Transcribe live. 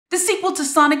The sequel to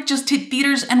Sonic just hit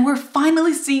theaters and we're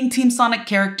finally seeing Team Sonic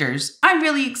characters. I'm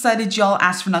really excited y'all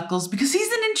asked for Knuckles because he's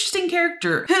an interesting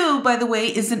character, who, by the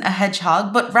way, isn't a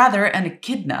hedgehog, but rather an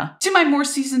echidna. To my more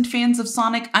seasoned fans of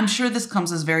Sonic, I'm sure this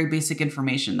comes as very basic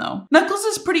information though. Knuckles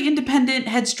is pretty independent,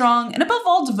 headstrong, and above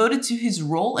all devoted to his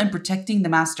role in protecting the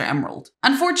Master Emerald.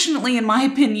 Unfortunately, in my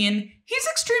opinion, he's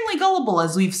extremely gullible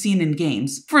as we've seen in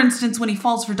games. For instance, when he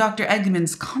falls for Dr.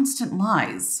 Eggman's constant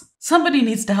lies. Somebody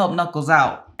needs to help Knuckles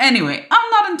out. Anyway, I'm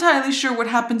not entirely sure what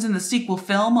happens in the sequel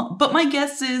film, but my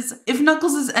guess is, if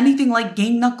Knuckles is anything like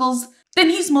Game Knuckles, then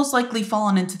he's most likely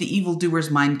fallen into the evildoer's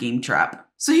mind game trap.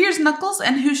 So here's Knuckles,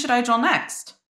 and who should I draw next?